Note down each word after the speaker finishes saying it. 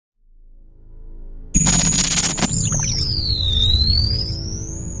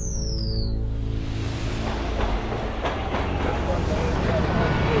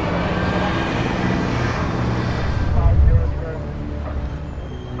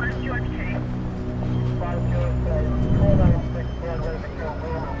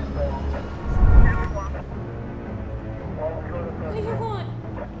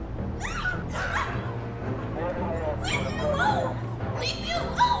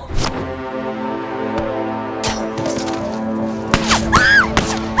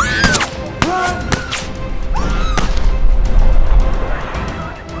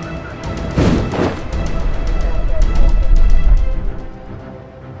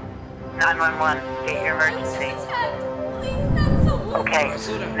911, state your emergency. Okay, miss,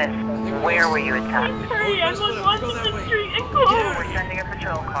 where were you attacked? Hurry, I'm on Washington Street and Cole. We're sending a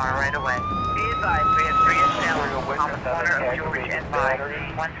patrol car right away. Be advised, we have 3 assailants on the corner of George and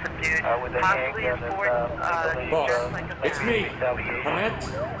Vine. One subdued, possibly a fourth, just like a It's me. I'm at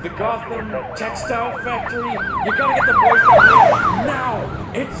the Gotham Textile Factory. You gotta get the boys down here now.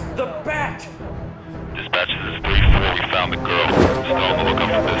 It's the Bat. Dispatch, this is 3-4. We found the girl. Still on the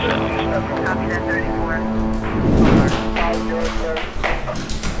lookout for this end. Copy that, 34.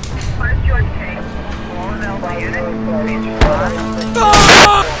 Where's George King? All available units. Please respond.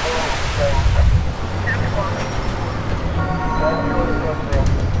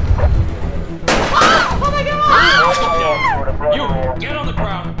 Oh my God! You, get on the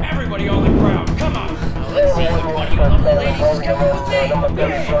ground. Everybody on the ground. Come on. Let's see which one of you lovely ladies is coming with me.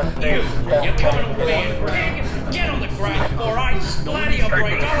 You're coming with me, Greg. Get on the ground before I splatter your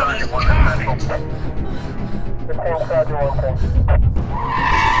brains all over this car. Dispatch,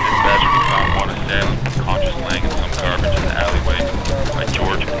 we found one assailant conscious laying in some garbage in the alleyway by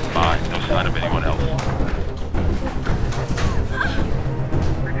George and Vine. No sign of anyone else.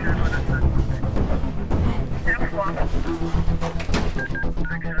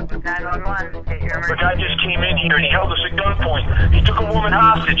 The guy just came in here and he held us at gunpoint. He took a woman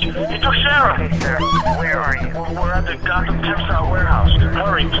hostage. He took Sarah. Okay, sir, where are you? We're at the Gotham Textile Warehouse.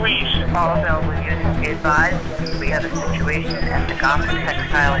 Hurry, please. All available units, be advised, we have a situation at the Gotham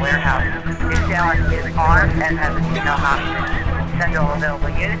Textile Warehouse. The assailant is armed and has a female hostage. Send all available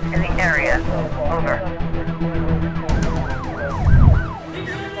units in the area. Over.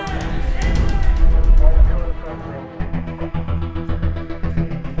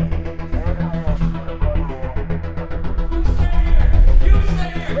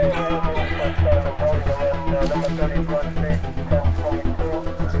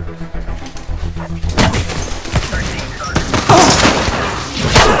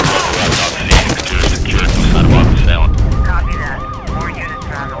 Copy that. More units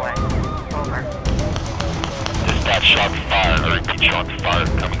are on the way. Over. Dispatch, shots fired. I repeat, shots fired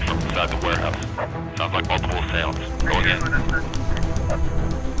coming from inside the warehouse. Sounds like multiple assailants. Go again.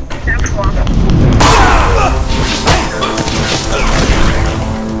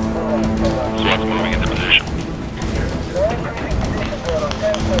 SWAT's moving into position.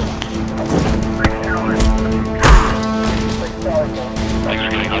 Things are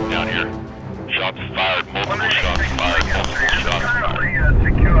getting hot down here. Shots fired, multiple shots fired, multiple shots fired.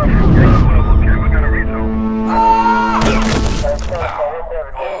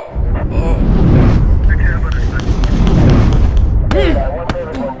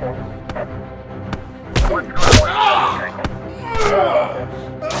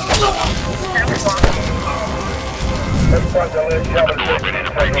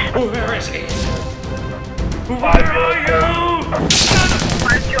 Where is he? Where are you?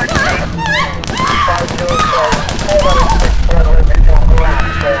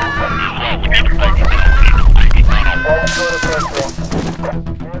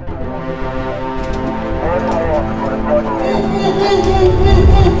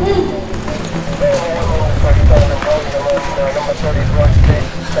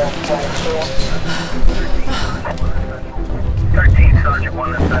 Sergeant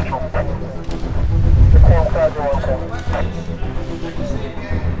 1 in Central.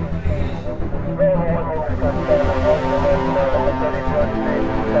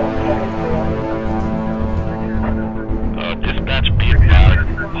 Dispatch, be advised,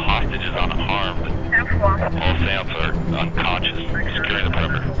 hostage is unharmed. All assailants are unconscious. Securing the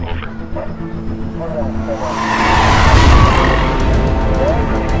perimeter. Over.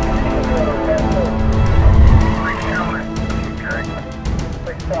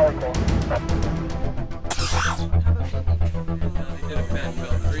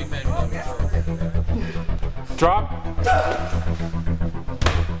 Drop.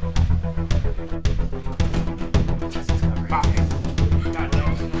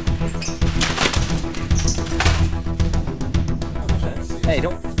 Hey,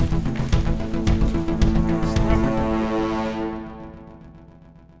 don't